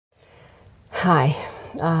Hi.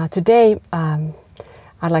 Today I'd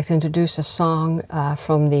like to introduce a song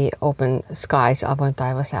from the Open Skies Avoin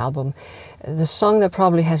Taivas album. The song that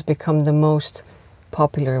probably has become the most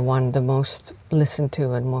popular one, the most listened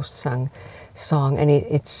to and most sung song. And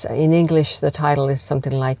it's in English, the title is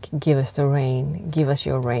something like "Give us the rain, give us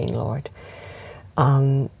your rain, Lord."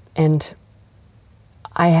 And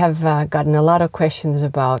I have gotten a lot of questions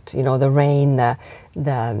about, the rain,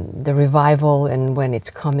 the revival, and when it's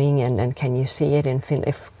coming, and can you see it in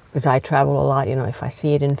Finland? Because I travel a lot, if I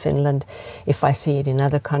see it in Finland, if I see it in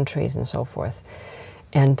other countries, and so forth.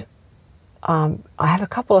 And I have a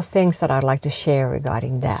couple of things that I'd like to share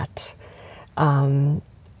regarding that.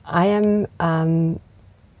 I am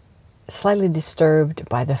slightly disturbed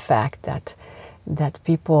by the fact that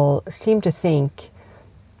people seem to think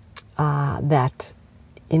that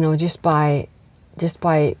just by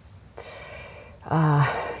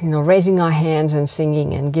raising our hands and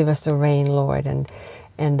singing and "Give us the rain, Lord,"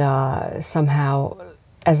 and somehow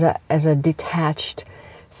as a detached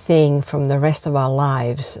thing from the rest of our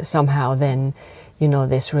lives, somehow then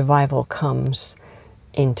this revival comes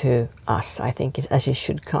into us. I think as it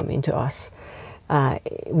should come into us.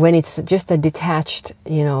 When it's just a detached,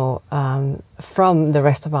 from the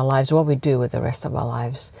rest of our lives, what we do with the rest of our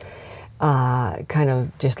lives, kind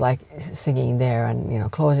of just like singing there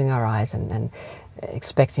and closing our eyes and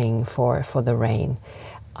expecting for the rain.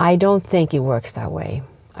 I don't think it works that way.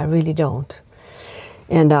 I really don't.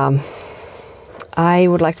 And I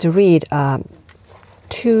would like to read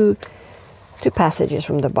two passages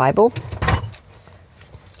from the Bible.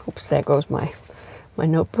 Oops, there goes my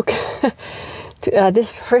notebook.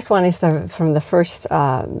 This first one is from the first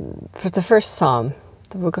Psalm,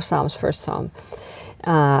 the Book of Psalms, first Psalm,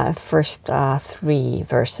 first 3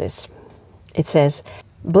 verses. It says,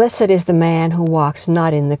 "Blessed is the man who walks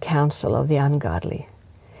not in the counsel of the ungodly,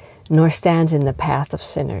 nor stands in the path of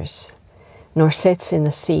sinners, nor sits in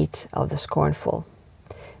the seat of the scornful.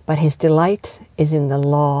 But his delight is in the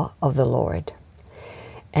law of the Lord,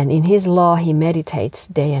 and in his law he meditates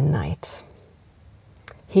day and night.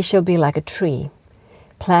 He shall be like a tree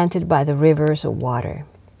planted by the rivers of water,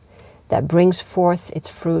 that brings forth its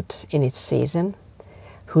fruit in its season,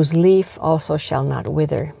 whose leaf also shall not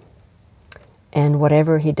wither, and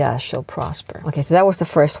whatever he does shall prosper." Okay, so that was the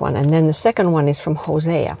first one. And then the second one is from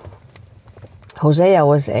Hosea. Hosea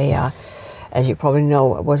was as you probably know,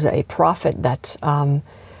 was a prophet that,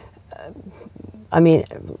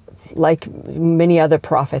 like many other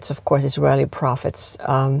prophets, of course, Israeli prophets,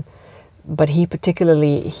 but he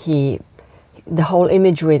particularly, the whole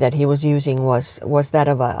imagery that he was using was that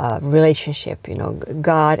of a relationship.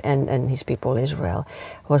 God and his people Israel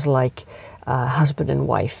was like husband and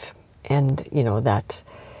wife, and that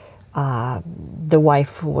the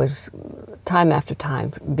wife who was time after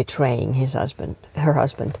time betraying her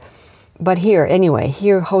husband. But here,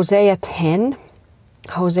 Hosea 10,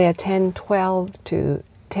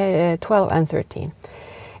 12 and 13.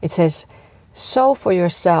 It says, "Sow for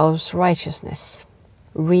yourselves righteousness,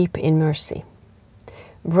 reap in mercy.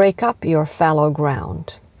 Break up your fallow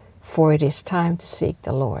ground, for it is time to seek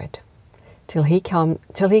the Lord, till he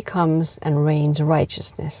comes and rains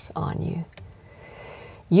righteousness on you.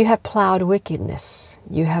 You have plowed wickedness,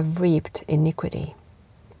 you have reaped iniquity.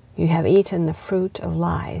 You have eaten the fruit of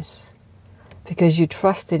lies, because you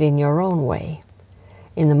trusted in your own way,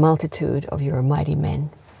 in the multitude of your mighty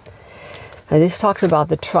men." And this talks about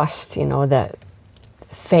the trust, the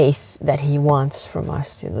faith that he wants from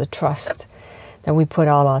us, the trust that we put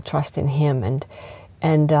all our trust in him.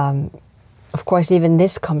 And of course, even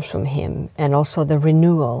this comes from him, and also the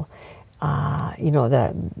renewal, the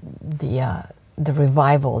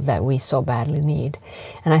revival that we so badly need.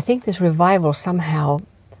 And I think this revival somehow,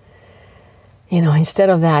 instead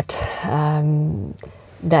of that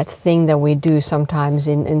thing that we do sometimes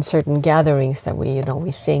in certain gatherings that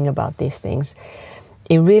we sing about these things,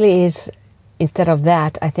 it really is, instead of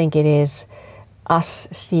that, I think it is us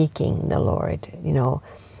seeking the Lord,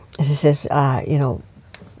 as it says,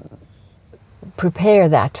 prepare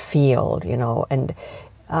that field, and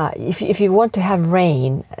if you want to have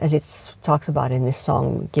rain, as it talks about in this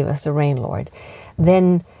song, "Give us the rain, Lord,"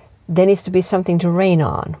 then there needs to be something to rain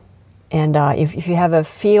on. And if you have a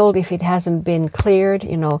field, if it hasn't been cleared,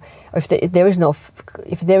 or if there is no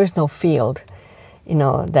field,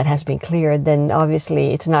 that has been cleared, then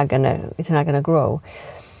obviously it's not gonna grow.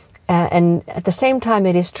 And at the same time,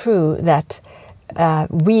 it is true that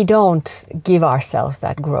we don't give ourselves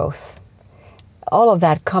that growth. All of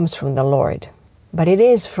that comes from the Lord, but it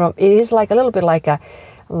is like a little bit like a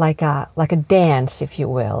dance, if you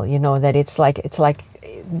will. That it's like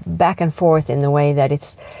back and forth in the way that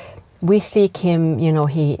it's we seek Him. You know,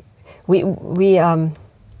 we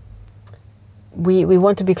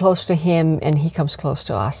want to be close to Him, and He comes close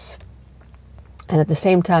to us. And at the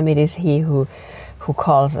same time, it is He who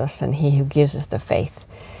calls us and He who gives us the faith.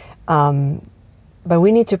 But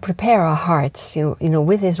we need to prepare our hearts, you know,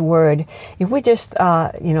 with His Word. If we just,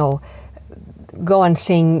 you know, go and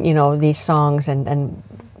sing, you know, these songs and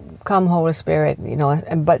come, Holy Spirit, you know,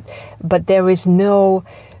 but there is no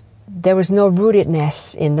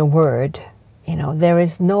rootedness in the Word. You know, there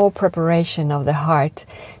is no preparation of the heart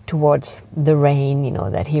towards the rain, you know,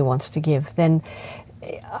 that He wants to give. Then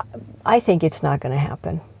I think it's not going to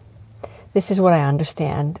happen. This is what I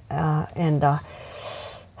understand,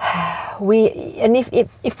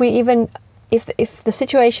 if the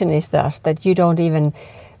situation is thus that you don't even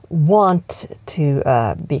want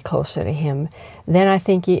to be closer to Him, then I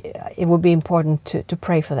think it would be important to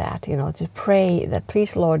pray for that. You know, to pray that,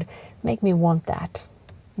 please, Lord, make me want that.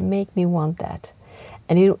 Make me want that.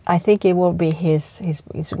 And I think it will be His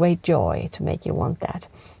great joy to make you want that.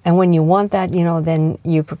 And when you want that, you know, then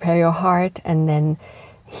you prepare your heart, and then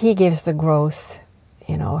He gives the growth.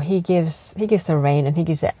 You know, He gives the rain, and He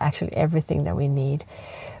gives actually everything that we need.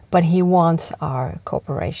 But He wants our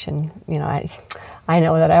cooperation. You know, I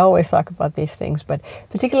know that I always talk about these things, but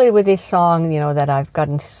particularly with this song, you know, that I've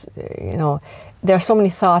gotten, you know, there are so many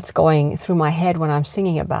thoughts going through my head when I'm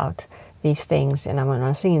singing about these things, and when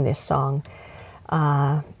I'm singing this song.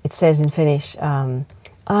 It says in Finnish,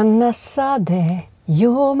 Anna sade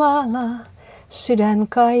Jumala, sydän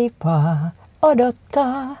kaipaa,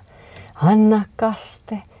 odottaa. Anna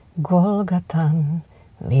kaste Golgatan,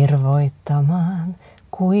 virvoittamaan,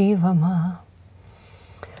 kuivamaan.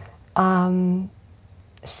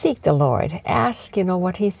 Seek the Lord. Ask, you know,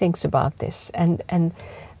 what He thinks about this, and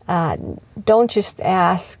don't just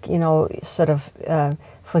ask, you know, sort of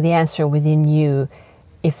for the answer within you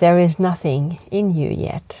if there is nothing in you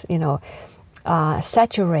yet. You know,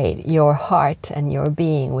 saturate your heart and your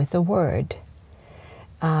being with the Word.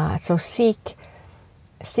 So seek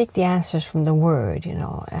the answers from the Word. You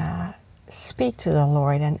know, speak to the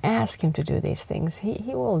Lord and ask Him to do these things.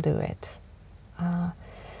 He will do it.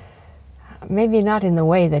 Maybe not in the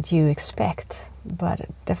way that you expect, but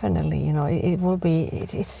definitely, you know, it will be.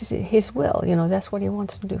 It's His will. You know, that's what He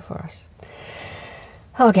wants to do for us.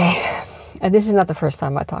 Okay, and this is not the first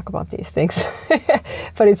time I talk about these things,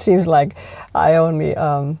 but it seems like it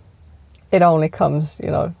only comes, you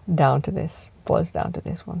know, boils down to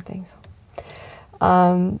this one thing. So.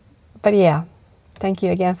 But yeah, thank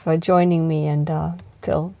you again for joining me, and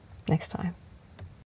till next time.